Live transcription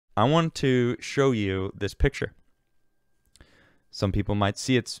I want to show you this picture. Some people might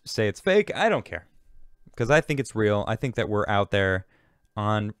say it's fake. I don't care, because I think it's real. I think that we're out there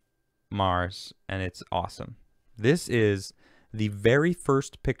on Mars, and it's awesome. This is the very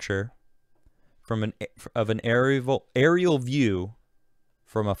first picture of an aerial view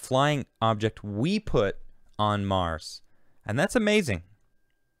from a flying object we put on Mars, and that's amazing.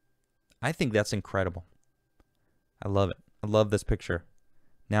 I think that's incredible. I love it. I love this picture.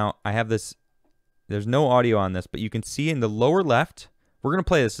 Now, I have this, there's no audio on this, but you can see in the lower left, we're going to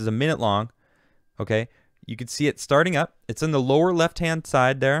play this, it's a minute long, okay? You can see it starting up. It's in the lower left-hand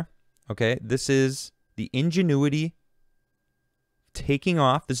side there, okay? This is the Ingenuity taking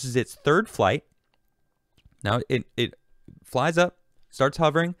off. This is its third flight. Now, it flies up, starts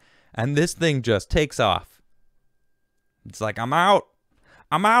hovering, and this thing just takes off. It's like, I'm out.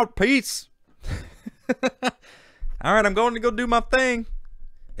 I'm out. Peace. All right, I'm going to go do my thing.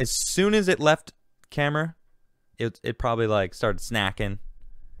 As soon as it left camera, it probably like started snacking,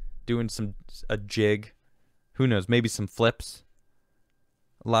 doing a jig. Who knows? Maybe some flips.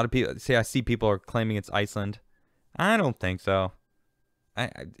 A lot of people I see people are claiming it's Iceland. I don't think so. I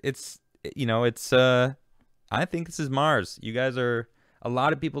think this is Mars. You guys are, a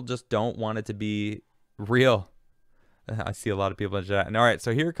lot of people just don't want it to be real. I see a lot of people in chat. And all right,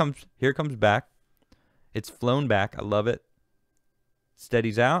 so here it comes back. It's flown back. I love it.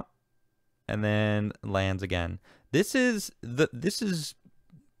 Steadies out and then lands again. This is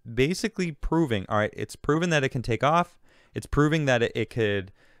basically proving, all right, it's proven that it can take off. It's proving that it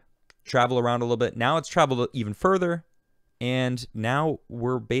could travel around a little bit. Now it's traveled even further. And now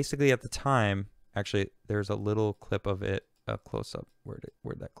we're basically at the time, actually, there's a little clip of it, a close-up.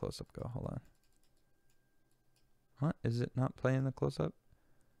 Where'd that close-up go? Hold on. What? Is it not playing the close-up?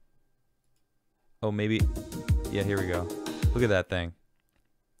 Oh, maybe. Yeah, here we go. Look at that thing.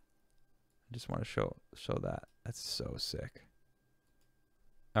 I just want to show that. That's so sick.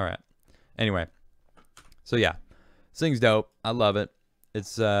 All right. Anyway. So yeah. This thing's dope. I love it.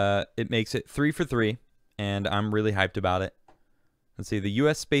 It makes it 3 for 3, and I'm really hyped about it. Let's see. The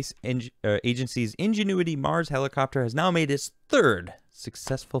U.S. Space Agency's Ingenuity Mars helicopter has now made its third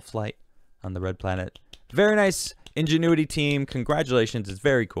successful flight on the Red Planet. Very nice, Ingenuity team. Congratulations. It's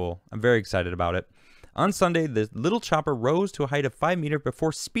very cool. I'm very excited about it. On Sunday, the little chopper rose to a height of 5 meters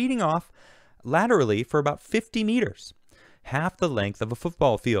before speeding off laterally for about 50 meters, half the length of a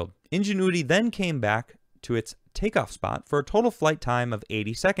football field. Ingenuity then came back to its takeoff spot for a total flight time of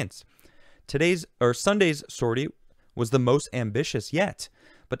 80 seconds. Sunday's sortie was the most ambitious yet,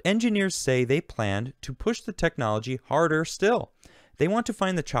 but engineers say they planned to push the technology harder still. They want to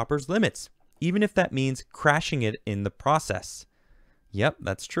find the chopper's limits, even if that means crashing it in the process. Yep,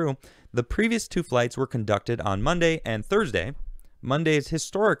 that's true. The previous 2 flights were conducted on Monday and Thursday. Monday's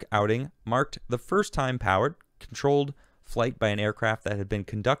historic outing marked the first time powered, controlled flight by an aircraft that had been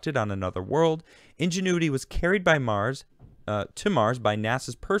conducted on another world. Ingenuity was carried by to Mars by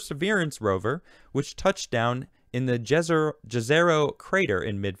NASA's Perseverance rover, which touched down in the Jezero crater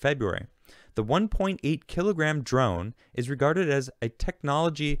in mid-February. The 1.8 kilogram drone is regarded as a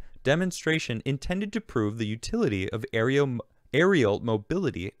technology demonstration intended to prove the utility of aerial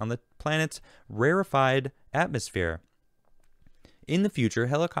mobility on the planet's rarefied atmosphere. In the future,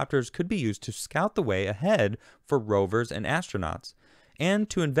 helicopters could be used to scout the way ahead for rovers and astronauts, and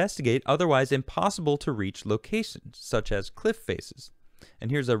to investigate otherwise impossible to reach locations, such as cliff faces.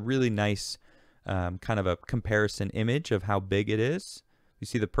 And here's a really nice kind of a comparison image of how big it is. You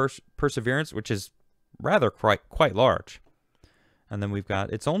see the Perseverance, which is rather quite large. And then we've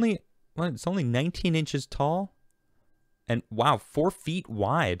got, it's only 19 inches tall. And wow, 4 feet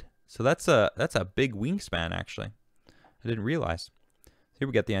wide. So that's a big wingspan, actually. I didn't realize. Here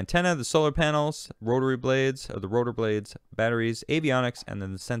we got the antenna, the solar panels, rotor blades, batteries, avionics, and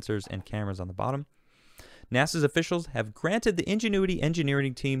then the sensors and cameras on the bottom. NASA's officials have granted the Ingenuity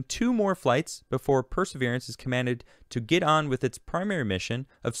engineering team 2 more flights before Perseverance is commanded to get on with its primary mission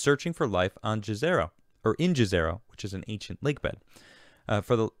of searching for life on Jezero, or in Jezero, which is an ancient lake bed.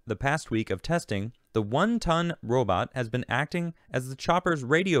 For the past week of testing, the 1-ton robot has been acting as the chopper's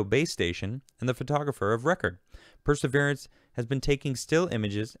radio base station and the photographer of record. Perseverance has been taking still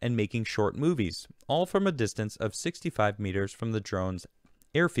images and making short movies, all from a distance of 65 meters from the drone's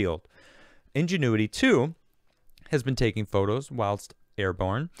airfield. Ingenuity, too, has been taking photos whilst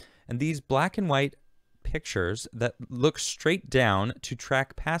airborne, and these black and white pictures that look straight down to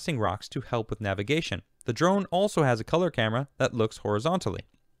track passing rocks to help with navigation. The drone also has a color camera that looks horizontally.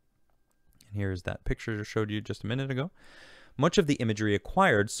 And here's that picture I showed you just a minute ago. Much of the imagery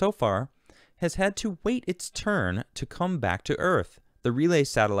acquired so far has had to wait its turn to come back to Earth. the relay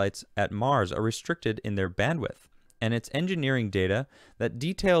satellites at Mars are restricted in their bandwidth, and its engineering data that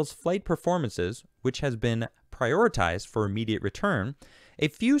details flight performances, which has been prioritized for immediate return. A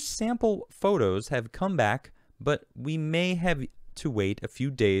few sample photos have come back, but we may have to wait a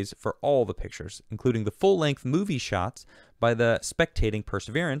few days for all the pictures, including the full-length movie shots by the spectating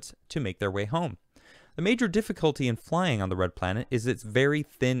Perseverance, to make their way home. The major difficulty in flying on the red planet is its very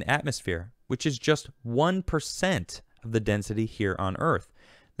thin atmosphere, which is just 1% of the density here on Earth.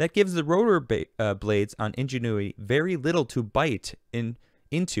 That gives the rotor blades on Ingenuity very little to bite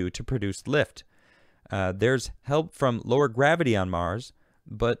into to produce lift. There's help from lower gravity on Mars,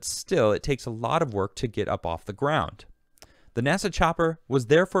 but still it takes a lot of work to get up off the ground. The NASA chopper was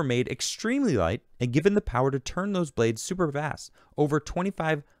therefore made extremely light and given the power to turn those blades super fast, over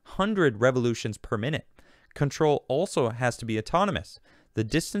 2,500 revolutions per minute. Control also has to be autonomous. The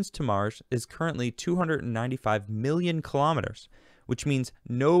distance to Mars is currently 295 million kilometers, which means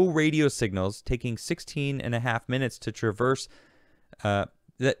no radio signals, taking 16.5 minutes to traverse.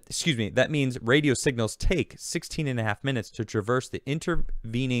 That means radio signals take 16.5 minutes to traverse the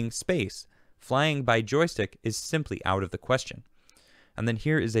intervening space. Flying by joystick is simply out of the question. And then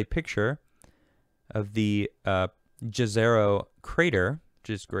here is a picture of the Jezero crater,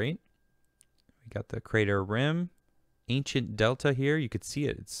 which is great. We got the crater rim, ancient delta here. You could see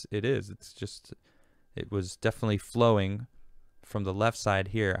it. It was definitely flowing from the left side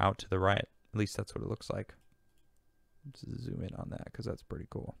here out to the right. At least that's what it looks like. Let's zoom in on that because that's pretty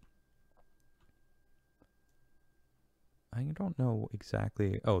cool. I don't know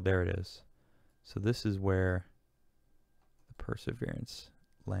exactly. Oh, there it is. So this is where the Perseverance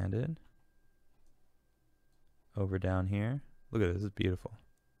landed. Over down here. Look at this. This is beautiful.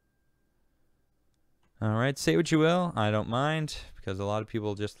 All right. Say what you will. I don't mind, because a lot of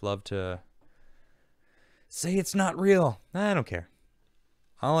people just love to say it's not real. I don't care.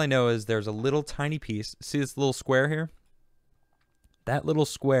 All I know is there's a little tiny piece. See this little square here? That little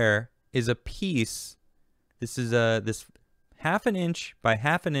square is a piece. This is this 1/2 inch by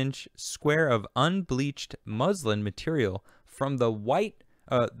 1/2 inch square of unbleached muslin material from the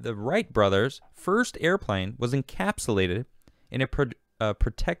Wright brothers' first airplane. Was encapsulated in a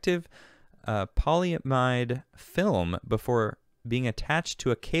protective polyamide film before being attached to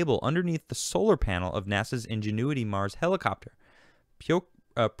a cable underneath the solar panel of NASA's Ingenuity Mars helicopter.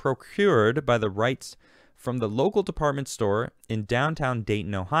 Procured by the Wrights from the local department store in downtown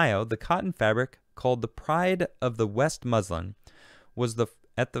Dayton, Ohio, the cotton fabric, called the Pride of the West muslin, was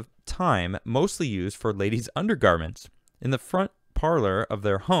at the time mostly used for ladies' undergarments. In the front parlor of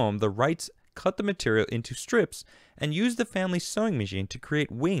their home, the Wrights cut the material into strips and used the family sewing machine to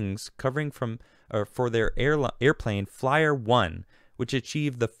create wings covering for their airplane Flyer 1, which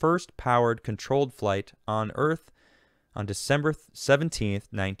achieved the first powered controlled flight on Earth on December 17th,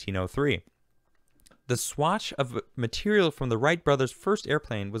 1903. The swatch of material from the Wright brothers' first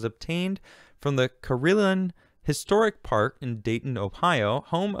airplane was obtained from the Carillon Historic Park in Dayton, Ohio,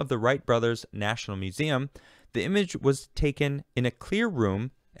 home of the Wright brothers' National Museum. The image was taken in a clear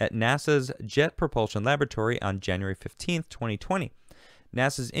room at NASA's Jet Propulsion Laboratory on January 15th, 2020.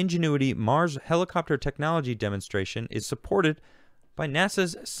 NASA's Ingenuity Mars helicopter technology demonstration is supported by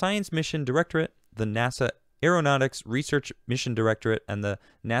NASA's Science Mission Directorate, the NASA Aeronautics Research Mission Directorate, and the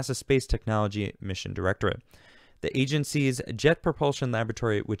NASA Space Technology Mission Directorate. The agency's Jet Propulsion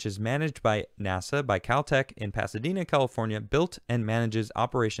Laboratory, which is managed by NASA by Caltech in Pasadena, California, built and manages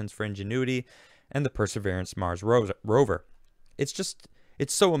operations for Ingenuity and the Perseverance Mars rover.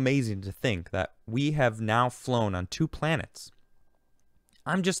 It's so amazing to think that we have now flown on 2 planets.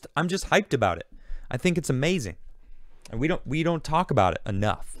 I'm just hyped about it. I think it's amazing. And we don't talk about it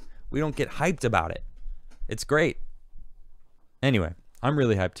enough. We don't get hyped about it. It's great. Anyway, I'm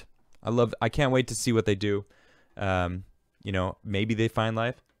really hyped. I can't wait to see what they do. Maybe they find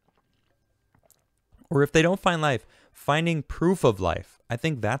life. Or if they don't find life, finding proof of life. I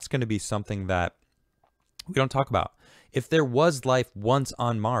think that's going to be something that we don't talk about. If there was life once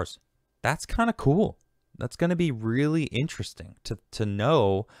on Mars, that's kind of cool. That's going to be really interesting to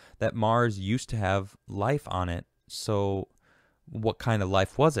know that Mars used to have life on it. So what kind of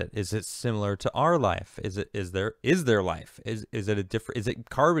life was it? Is it similar to our life? Is there life? Is it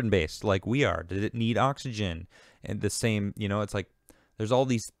carbon based like we are? Did it need oxygen? And the same, it's like there's all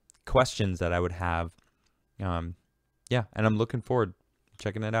these questions that I would have. And I'm looking forward to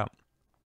checking it out.